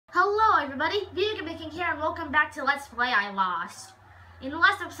everybody, Video Making here, and welcome back to Let's Play I Lost. In the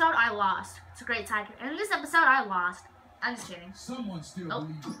last episode, I lost. It's a great tiger. And in this episode, I lost. I'm just kidding. Someone still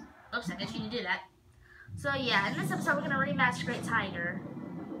believes. Oops, I guess you can do that. So yeah, in this episode, we're gonna rematch Great Tiger.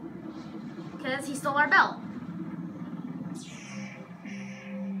 Because he stole our belt.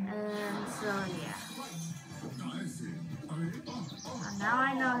 And so yeah. And now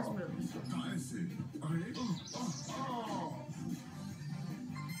I know his moves.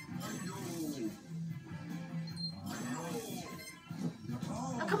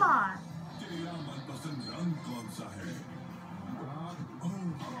 Oh, come on.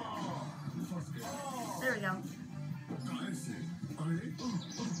 There we go.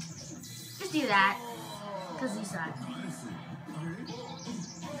 Just do that. Because you suck.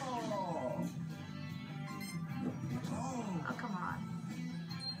 Oh, come on.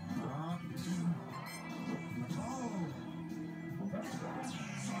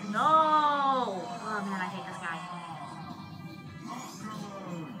 No! Oh man, I hate this guy.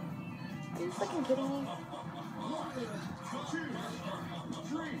 Are you fucking kidding me?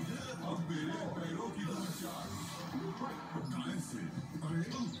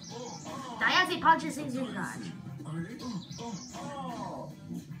 Diancie punches his new dodge.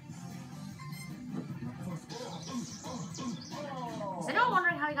 Is anyone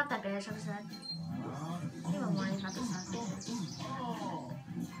wondering how he got that bandage on his head? Anyone wondering about this head?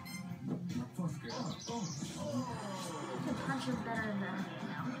 You can punch him better than that.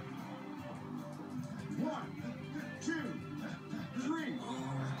 One, two, three.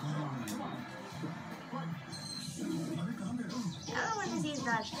 Everyone has used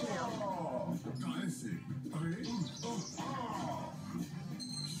dodge too.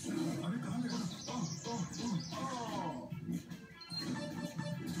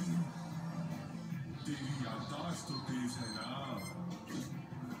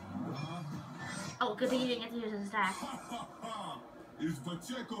 Oh, good thing you didn't get to use his attack. I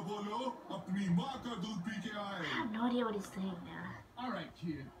have no idea what he's saying there. Alright,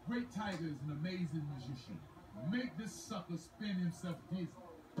 kid. Great Tiger is an amazing magician. Make this sucker spin himself dizzy.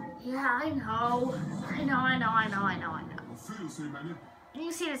 Yeah, I know.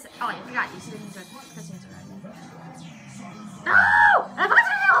 You see this? Oh, I forgot. You see the cutscenes already. No! I'm about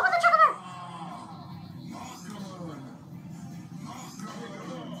to go with the tournament!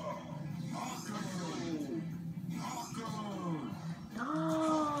 No!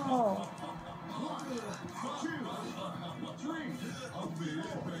 Come on.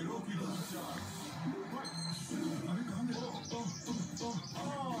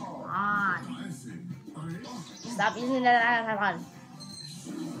 Stop using that. Come on.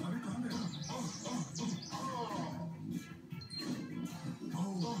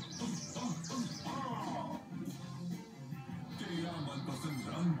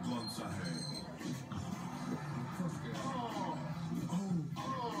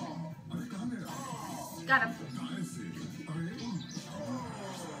 Got him.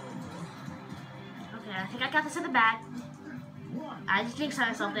 Okay, I think I got this in the bag. I just jinxed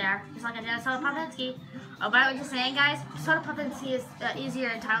myself there, just like I did on Soda Popinski. Oh, by the way, just saying, guys, Soda Popinski is easier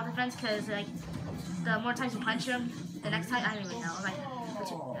in title defense because, like, the more times you punch him, the next time, I don't even know. Like,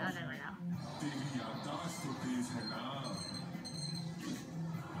 I never know.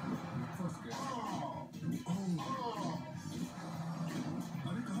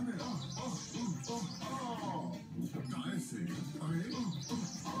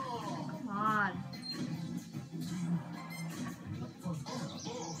 Come on.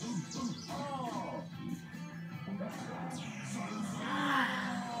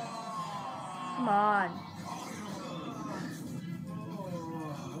 Come on.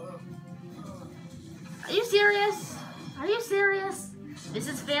 Are you serious? Are you serious? This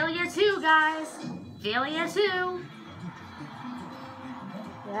is failure 2, guys. Failure 2.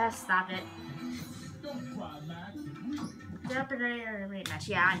 Yeah, stop it. Get up and ready for a rematch.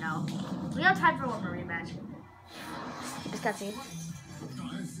 Yeah, I know. We have time for one more rematch. This cutscene.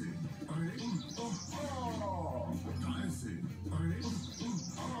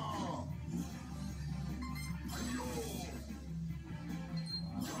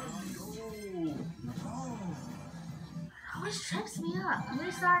 Always trips me up. I'm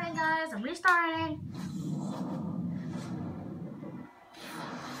restarting, guys. I'm restarting.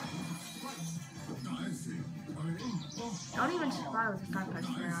 Don't even bother with the front punch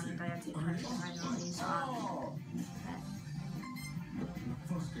there on the Diancie punch because I know he's on.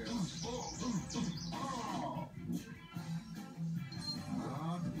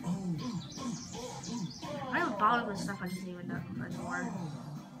 I don't bother with stuff I just even know anymore.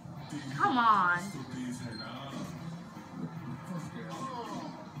 Come on.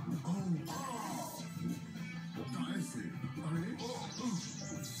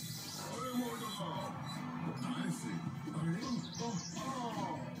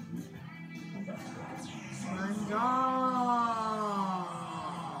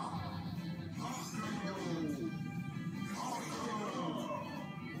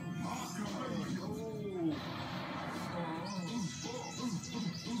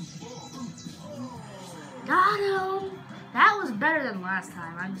 last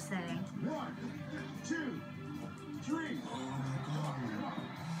time. I'm just saying. 1, 2, 3.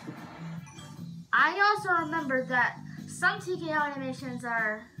 I also remember that some TKO animations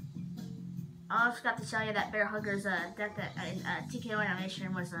are. I also forgot to tell you that Bear Hugger's TKO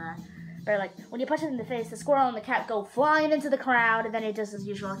animation was where like when you punch it in the face, the squirrel and the cat go flying into the crowd, and then it does his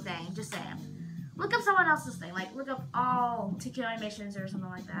usual thing. Just saying. Look up someone else's thing. Like look up all TKO animations or something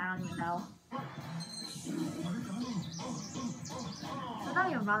like that. I don't even know. I'm not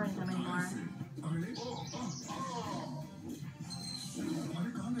even bothering them anymore.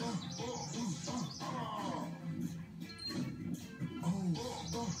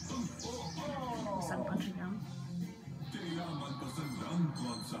 Sun punching him.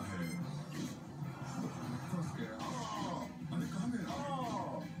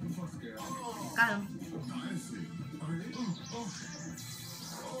 Got him.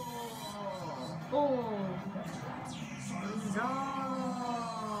 Oh.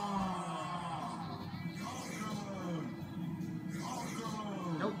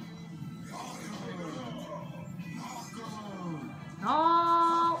 Nope. No.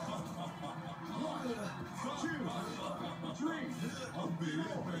 2, 3.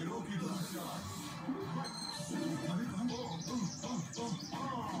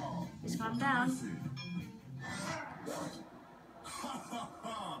 Just calm down.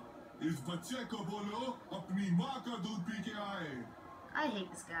 इस बच्चे को बोलो अपनी माँ का दूध P के आए. I hate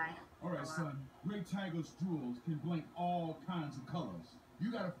this guy. Alright, son. Great Tiger's jewels can blink all kinds of colors.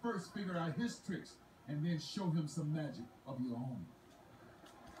 You gotta first figure out his tricks and then show him some magic of your own.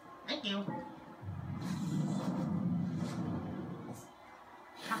 Thank you.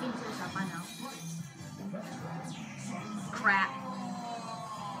 Talking to yourself, I know. Crap.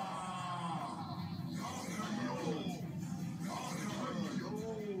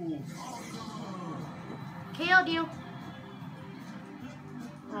 KO'd you.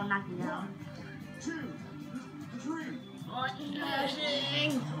 Well, knock you down. 2, 3. What are you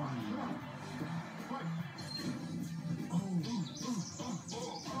doing?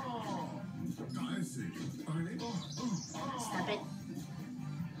 Stop it.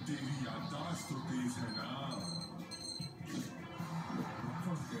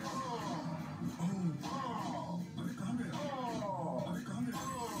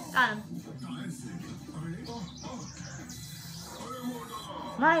 Got him.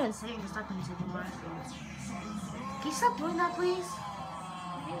 I'm not even saying stop music anymore. Can you stop doing that, please?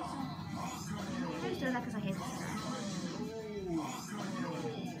 I'm just doing that because I hate this guy.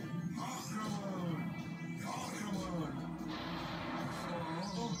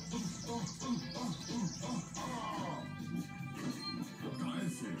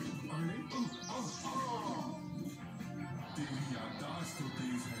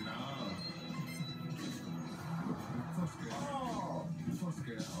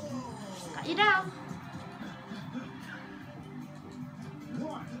 Got you down.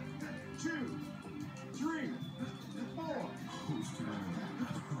 1, 2, 3, 4,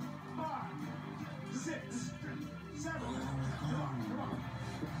 5, 6, 7.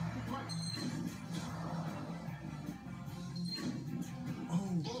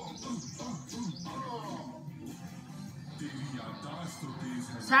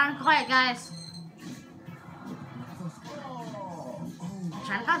 Sound quiet, guys. I'm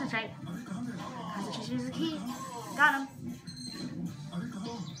trying to concentrate. Concentration is the key. Got him.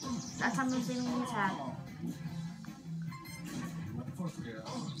 That's how I'm receiving the attack.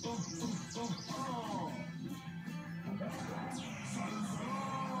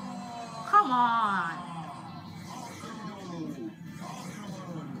 Come on.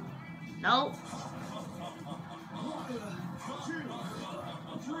 Nope. 2,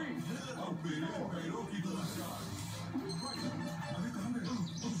 3.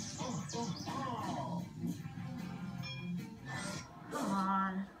 Come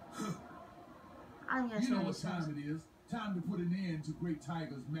on. I'm gonna You know say what this. time it is. Time to put an end to Great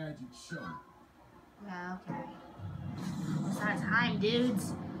Tiger's magic show. Yeah, okay. It's not time,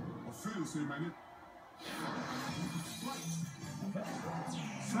 dudes.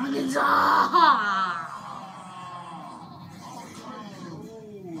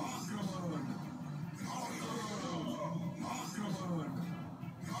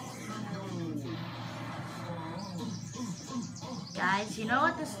 Guys, you know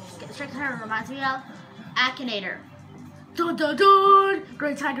what this trick kind of reminds me of? Akinator. Dun dun dun!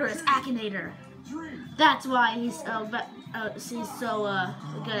 Great Tiger is Akinator. That's why he's so good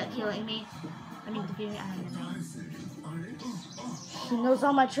at killing me. I mean, defeating me. I don't even know. He knows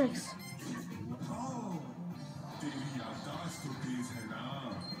all my tricks.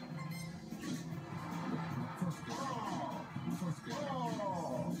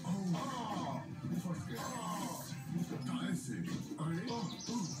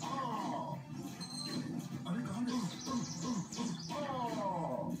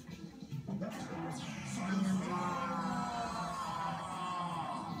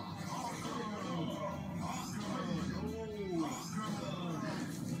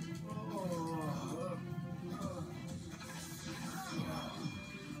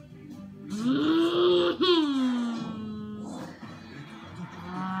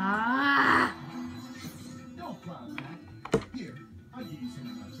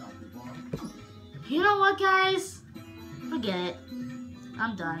 You know what, guys? Forget it.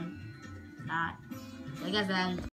 I'm done. Not. I guess then.